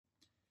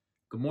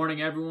Good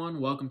morning, everyone.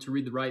 Welcome to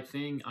Read the Right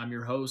Thing. I'm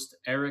your host,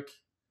 Eric.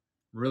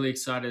 I'm really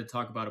excited to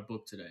talk about a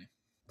book today.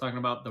 Talking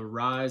about The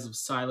Rise of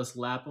Silas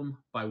Lapham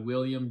by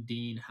William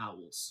Dean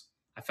Howells.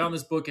 I found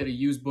this book at a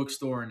used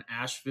bookstore in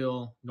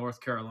Asheville,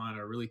 North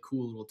Carolina, a really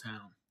cool little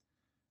town.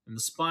 And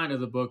the spine of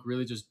the book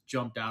really just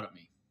jumped out at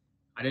me.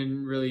 I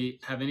didn't really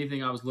have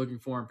anything I was looking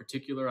for in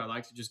particular. I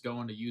like to just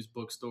go into used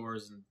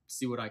bookstores and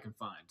see what I can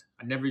find.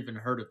 I never even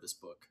heard of this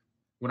book.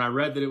 When I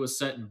read that it was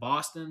set in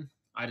Boston,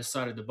 I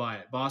decided to buy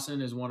it.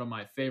 Boston is one of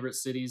my favorite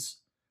cities,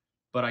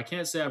 but I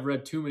can't say I've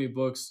read too many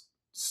books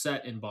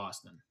set in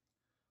Boston.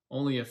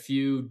 Only a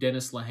few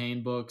Dennis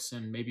Lehane books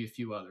and maybe a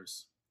few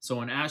others.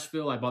 So in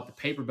Asheville, I bought the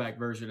paperback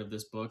version of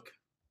this book,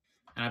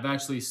 and I've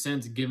actually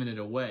since given it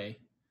away.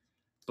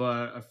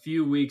 But a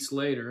few weeks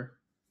later,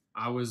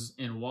 I was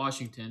in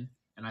Washington,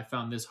 and I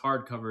found this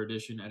hardcover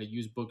edition at a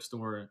used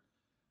bookstore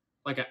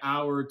like an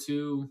hour or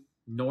two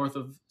north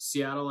of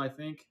Seattle, I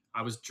think.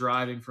 I was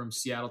driving from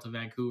Seattle to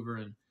Vancouver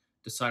and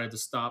decided to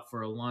stop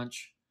for a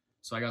lunch.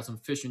 So I got some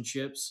fish and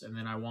chips, and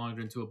then I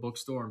wandered into a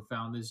bookstore and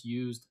found this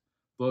used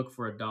book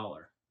for $1.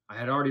 I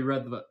had already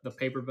read the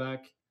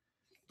paperback,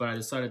 but I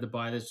decided to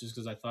buy this just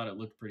because I thought it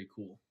looked pretty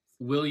cool.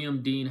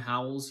 William Dean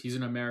Howells, he's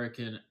an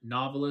American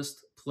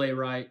novelist,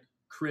 playwright,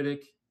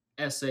 critic,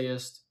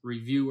 essayist,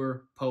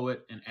 reviewer,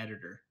 poet, and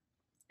editor.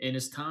 In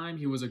his time,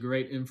 he was a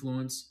great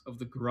influence of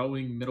the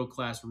growing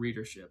middle-class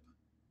readership.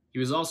 He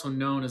was also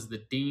known as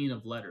the Dean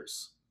of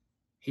Letters.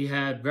 He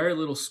had very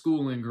little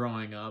schooling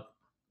growing up,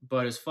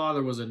 but his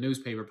father was a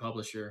newspaper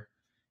publisher,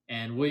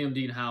 and William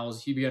Dean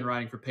Howells, he began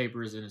writing for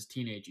papers in his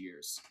teenage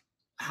years.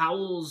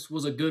 Howells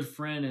was a good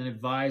friend and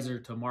advisor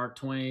to Mark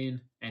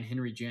Twain and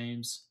Henry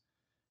James.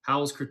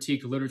 Howells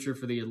critiqued literature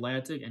for The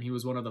Atlantic, and he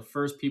was one of the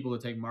first people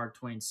to take Mark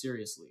Twain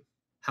seriously.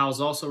 Howells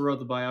also wrote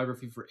the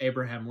biography for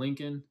Abraham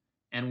Lincoln,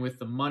 and with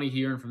the money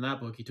he earned from that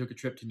book, he took a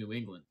trip to New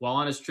England. While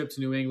on his trip to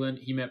New England,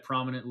 he met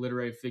prominent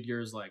literary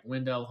figures like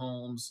Wendell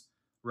Holmes,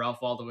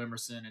 Ralph Waldo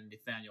Emerson, and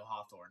Nathaniel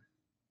Hawthorne.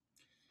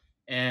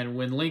 And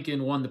when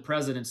Lincoln won the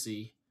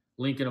presidency,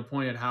 Lincoln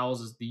appointed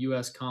Howells as the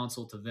U.S.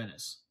 consul to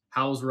Venice.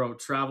 Howells wrote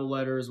travel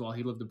letters while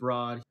he lived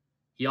abroad.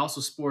 He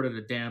also sported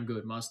a damn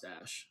good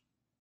mustache.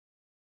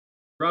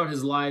 Throughout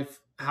his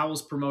life,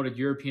 Howells promoted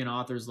European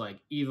authors like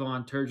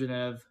Ivan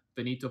Turgenev,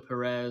 Benito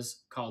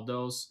Perez,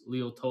 Caldos,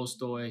 Leo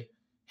Tolstoy,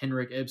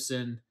 Henrik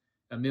Ibsen,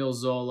 Emile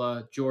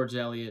Zola, George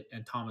Eliot,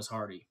 and Thomas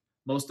Hardy,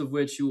 most of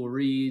which you will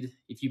read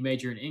if you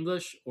major in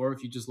English or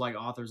if you just like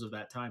authors of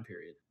that time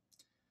period.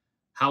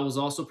 Howells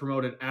also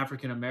promoted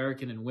African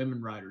American and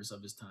women writers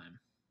of his time.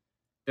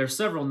 There are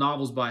several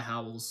novels by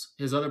Howells.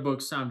 His other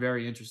books sound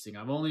very interesting.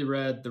 I've only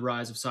read The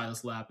Rise of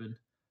Silas Lapham,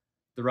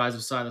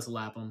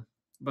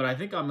 but I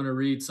think I'm going to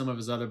read some of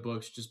his other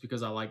books just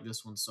because I like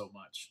this one so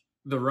much.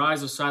 The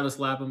Rise of Silas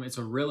Lapham is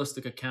a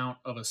realistic account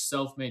of a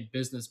self-made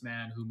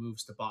businessman who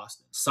moves to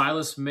Boston.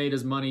 Silas made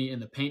his money in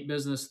the paint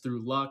business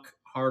through luck,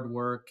 hard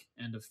work,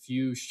 and a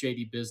few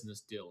shady business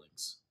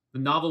dealings. The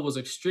novel was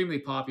extremely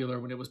popular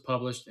when it was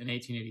published in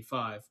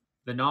 1885.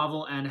 The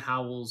novel and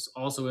Howells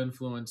also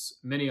influenced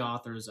many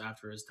authors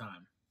after his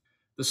time.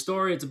 The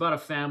story, it's about a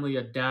family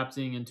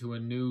adapting into a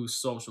new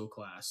social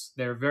class.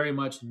 They're very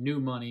much new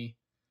money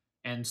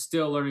and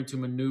still learning to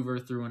maneuver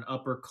through an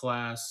upper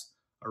class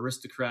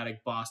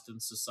aristocratic Boston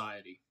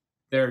society.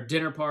 There are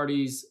dinner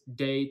parties,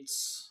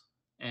 dates,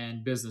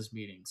 and business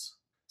meetings.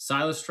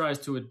 Silas tries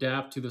to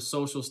adapt to the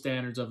social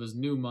standards of his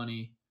new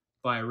money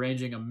by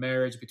arranging a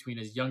marriage between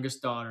his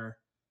youngest daughter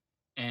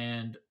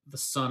and the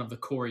son of the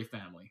Corey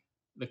family.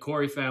 The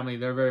Corey family,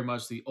 they're very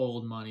much the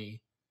old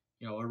money,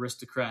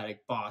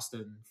 aristocratic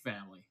Boston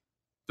family.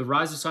 The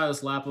Rise of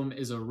Silas Lapham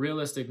is a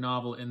realistic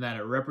novel in that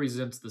it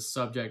represents the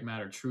subject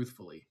matter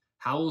truthfully.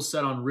 Howells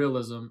said on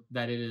realism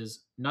that it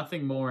is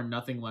nothing more and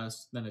nothing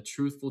less than a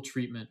truthful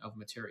treatment of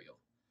material.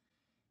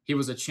 He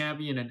was a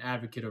champion and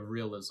advocate of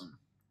realism.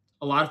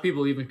 A lot of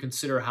people even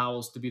consider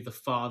Howells to be the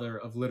father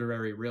of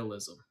literary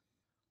realism.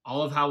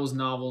 All of Howells'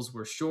 novels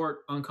were short,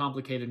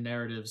 uncomplicated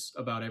narratives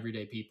about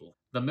everyday people.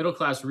 The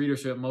middle-class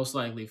readership most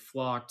likely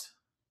flocked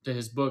to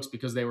his books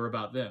because they were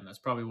about them. That's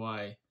probably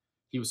why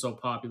he was so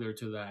popular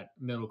to that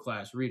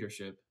middle-class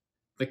readership.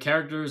 The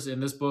characters in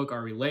this book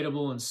are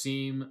relatable and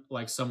seem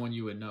like someone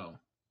you would know.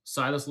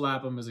 Silas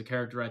Lapham is a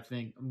character I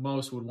think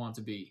most would want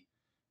to be.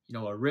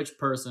 A rich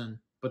person,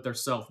 but they're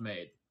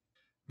self-made.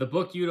 The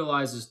book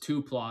utilizes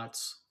two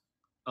plots,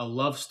 a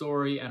love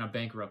story and a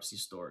bankruptcy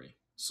story.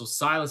 So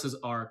Silas's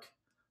arc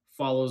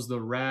follows the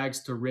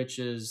rags to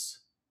riches,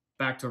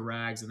 back to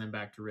rags, and then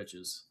back to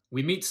riches.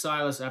 We meet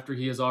Silas after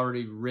he has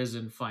already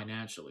risen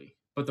financially,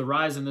 but the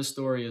rise in this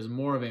story is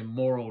more of a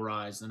moral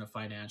rise than a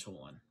financial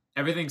one.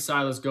 Everything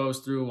Silas goes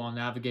through while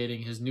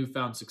navigating his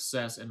newfound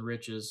success and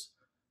riches,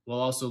 while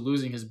also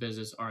losing his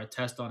business, are a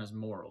test on his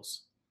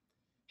morals.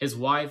 His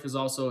wife is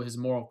also his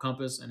moral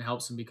compass and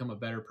helps him become a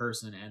better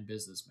person and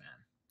businessman.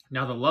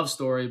 Now, the love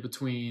story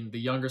between the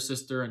younger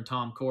sister and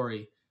Tom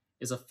Corey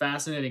is a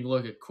fascinating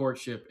look at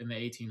courtship in the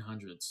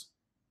 1800s.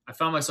 I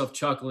found myself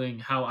chuckling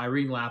how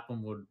Irene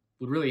Lapham would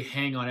would really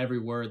hang on every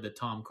word that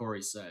Tom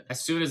Corey said.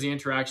 As soon as the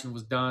interaction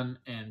was done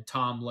and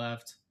Tom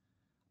left,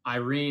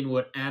 Irene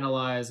would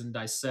analyze and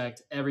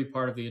dissect every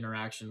part of the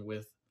interaction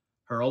with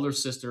her older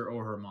sister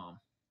or her mom.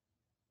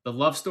 The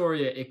love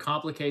story, it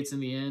complicates in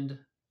the end,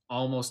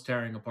 almost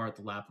tearing apart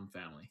the Lapham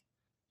family.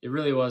 It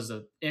really was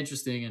an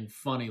interesting and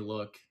funny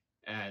look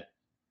at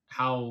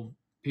how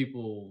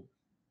people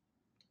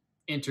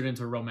entered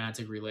into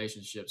romantic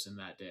relationships in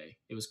that day.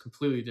 It was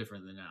completely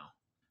different than now.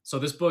 So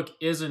this book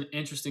is an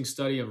interesting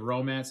study of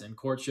romance and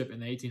courtship in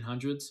the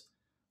 1800s,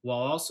 while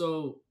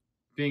also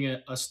being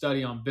a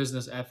study on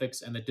business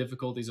ethics and the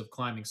difficulties of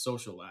climbing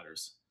social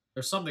ladders.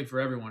 There's something for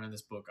everyone in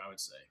this book, I would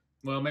say.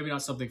 Well, maybe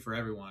not something for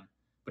everyone,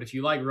 but if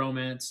you like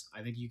romance,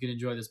 I think you can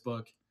enjoy this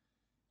book.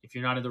 If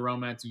you're not into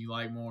romance and you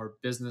like more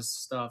business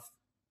stuff,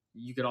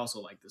 you could also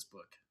like this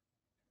book.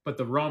 But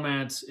the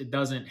romance, it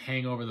doesn't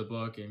hang over the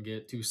book and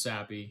get too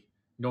sappy,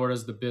 nor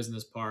does the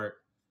business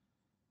part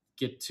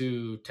get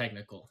too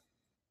technical.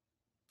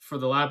 For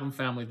the Lapham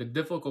family, the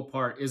difficult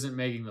part isn't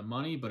making the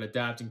money, but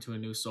adapting to a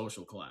new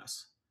social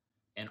class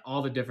and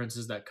all the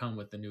differences that come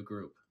with the new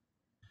group.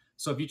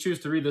 So, if you choose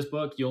to read this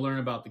book, you'll learn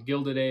about the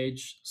Gilded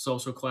Age,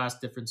 social class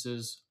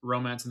differences,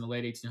 romance in the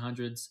late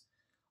 1800s,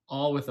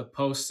 all with a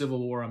post Civil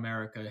War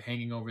America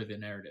hanging over the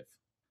narrative.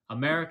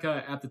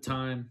 America at the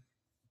time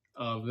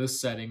of this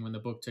setting, when the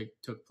book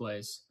took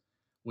place,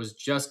 was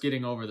just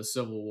getting over the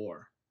Civil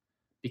War.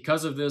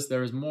 Because of this,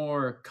 there is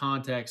more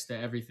context to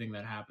everything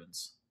that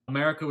happens.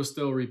 America was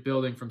still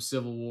rebuilding from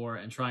Civil War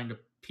and trying to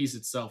piece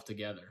itself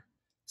together.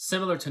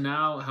 Similar to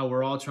now, how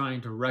we're all trying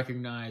to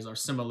recognize our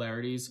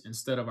similarities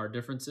instead of our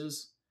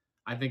differences,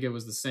 I think it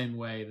was the same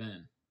way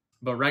then.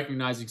 But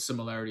recognizing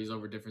similarities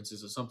over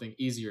differences is something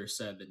easier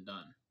said than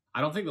done.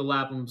 I don't think the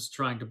Laphams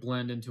trying to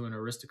blend into an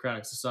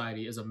aristocratic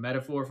society is a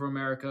metaphor for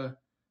America,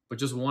 but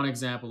just one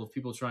example of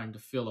people trying to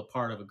feel a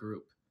part of a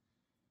group.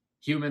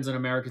 Humans and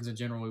Americans in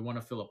general, we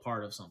want to feel a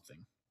part of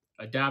something.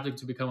 Adapting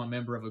to become a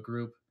member of a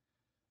group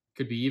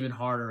could be even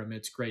harder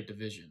amidst great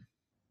division.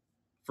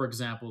 For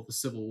example, the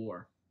Civil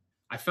War.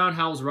 I found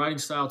Howells' writing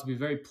style to be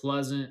very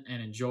pleasant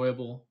and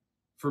enjoyable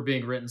for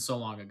being written so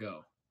long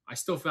ago. I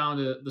still found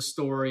the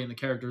story and the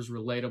characters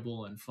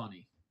relatable and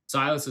funny.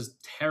 Silas is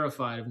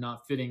terrified of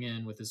not fitting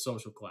in with his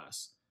social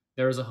class.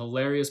 There is a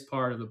hilarious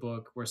part of the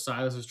book where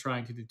Silas is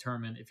trying to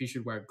determine if he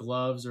should wear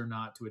gloves or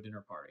not to a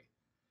dinner party.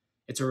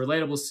 It's a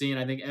relatable scene.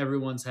 I think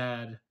everyone's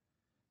had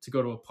to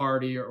go to a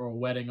party or a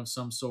wedding of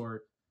some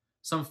sort,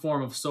 some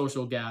form of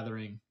social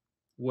gathering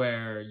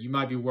where you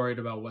might be worried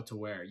about what to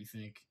wear. You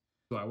think,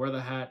 do I wear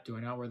the hat? Do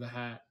I not wear the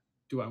hat?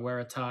 Do I wear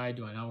a tie?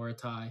 Do I not wear a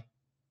tie?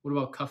 What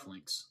about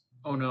cufflinks?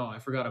 Oh no, I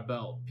forgot a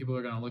belt. People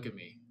are going to look at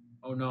me.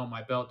 Oh no,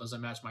 my belt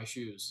doesn't match my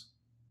shoes.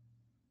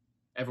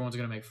 Everyone's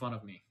going to make fun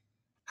of me.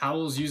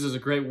 Howells uses a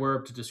great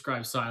word to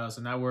describe Silas,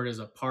 and that word is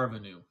a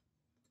parvenu,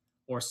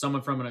 or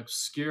someone from an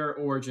obscure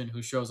origin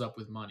who shows up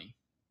with money.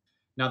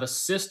 Now, the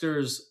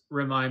sisters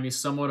remind me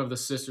somewhat of the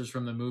sisters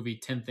from the movie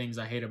 10 Things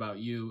I Hate About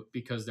You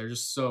because they're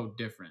just so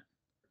different.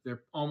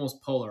 They're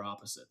almost polar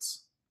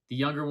opposites. The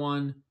younger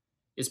one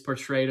is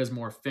portrayed as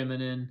more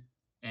feminine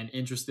and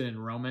interested in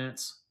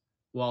romance,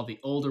 while the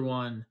older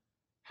one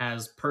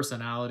has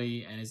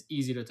personality and is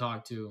easy to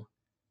talk to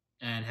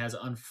and has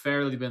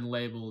unfairly been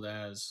labeled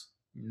as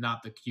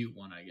not the cute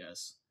one, I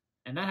guess.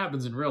 And that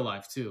happens in real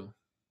life too.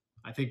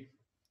 I think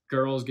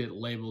girls get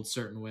labeled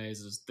certain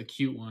ways as the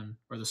cute one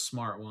or the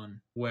smart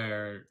one,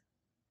 where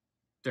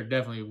they're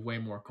definitely way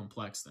more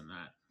complex than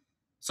that.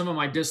 Some of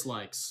my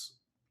dislikes.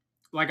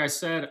 Like I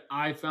said,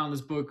 I found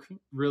this book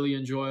really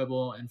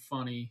enjoyable and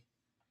funny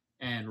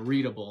and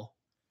readable.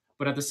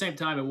 But at the same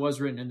time, it was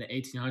written in the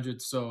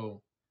 1800s,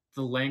 so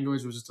the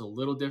language was just a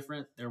little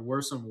different. There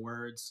were some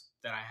words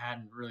that I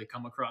hadn't really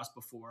come across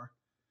before.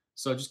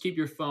 So just keep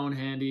your phone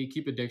handy,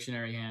 keep a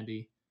dictionary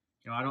handy.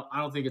 I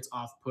don't think it's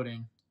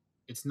off-putting.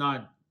 It's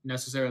not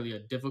necessarily a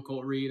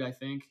difficult read, I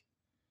think.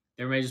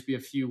 There may just be a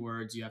few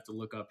words you have to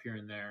look up here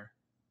and there.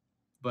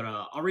 But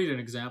I'll read an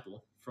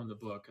example from the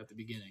book at the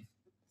beginning.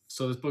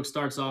 So this book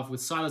starts off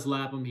with Silas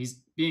Lapham.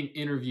 He's being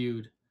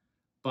interviewed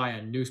by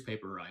a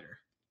newspaper writer.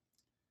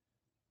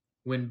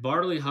 When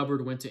Bartley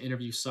Hubbard went to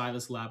interview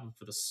Silas Lapham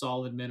for the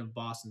Solid Men of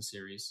Boston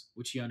series,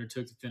 which he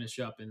undertook to finish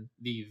up in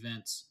The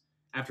Events,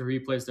 after he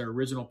replaced their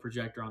original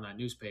projector on that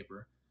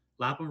newspaper,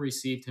 Lapham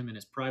received him in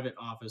his private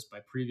office by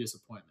previous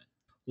appointment.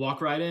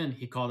 "Walk right in,"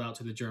 he called out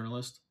to the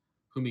journalist,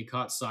 whom he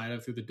caught sight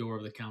of through the door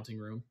of the counting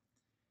room.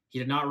 He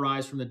did not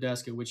rise from the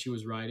desk at which he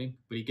was writing,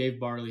 but he gave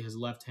Bartley his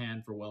left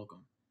hand for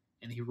welcome,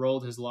 and he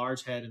rolled his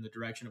large head in the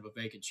direction of a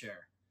vacant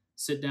chair.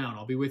 "Sit down.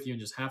 I'll be with you in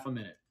just half a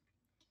minute."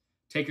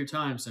 "Take your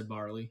time," said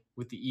Bartley,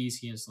 with the ease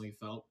he instantly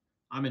felt.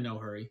 "I'm in no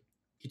hurry."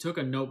 He took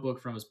a notebook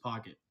from his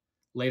pocket,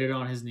 laid it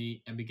on his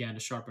knee, and began to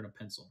sharpen a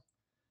pencil.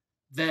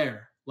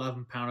 "There!"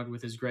 Lapham pounded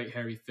with his great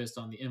hairy fist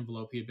on the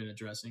envelope he had been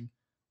addressing.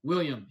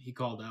 "William," he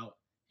called out,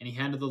 and he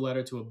handed the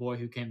letter to a boy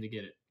who came to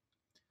get it.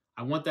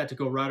 "I want that to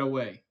go right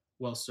away.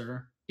 Well,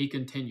 sir," he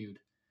continued,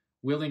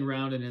 wheeling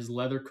round in his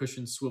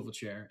leather-cushioned swivel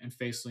chair and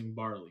facing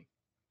Bartley,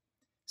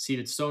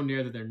 seated so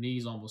near that their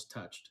knees almost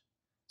touched.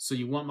 So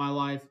you want my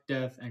life,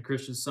 death, and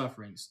Christian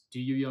sufferings,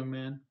 do you, young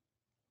man?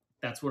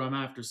 That's what I'm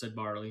after, said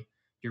Bartley.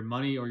 Your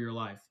money or your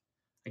life?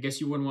 I guess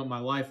you wouldn't want my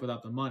life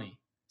without the money,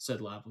 said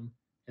Lapham,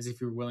 as if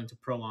he were willing to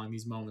prolong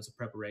these moments of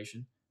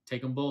preparation.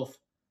 Take 'em both,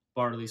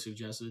 Bartley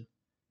suggested.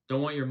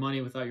 Don't want your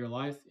money without your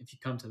life, if you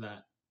come to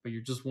that, but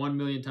you're just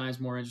 1,000,000 times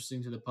more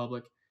interesting to the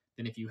public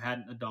than if you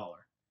hadn't a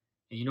dollar.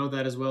 And you know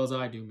that as well as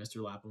I do,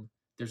 Mr. Lapham.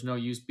 There's no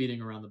use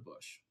beating around the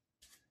bush.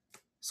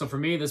 So for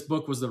me, this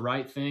book was the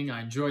right thing.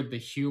 I enjoyed the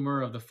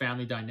humor of the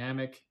family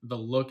dynamic, the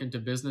look into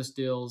business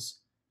deals,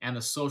 and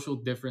the social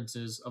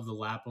differences of the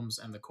Laphams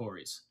and the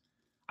Coreys.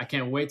 I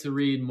can't wait to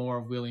read more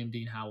of William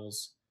Dean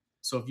Howells.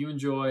 So if you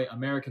enjoy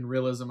American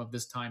realism of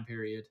this time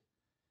period,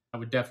 I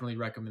would definitely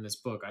recommend this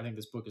book. I think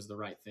this book is the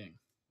right thing.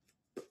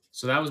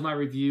 So that was my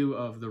review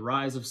of The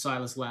Rise of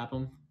Silas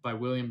Lapham by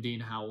William Dean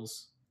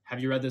Howells. Have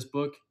you read this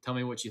book? Tell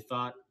me what you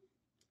thought.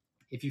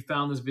 If you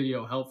found this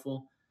video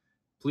helpful,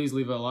 please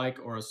leave a like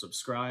or a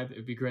subscribe. It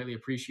would be greatly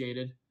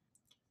appreciated.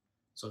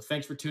 So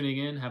thanks for tuning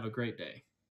in. Have a great day.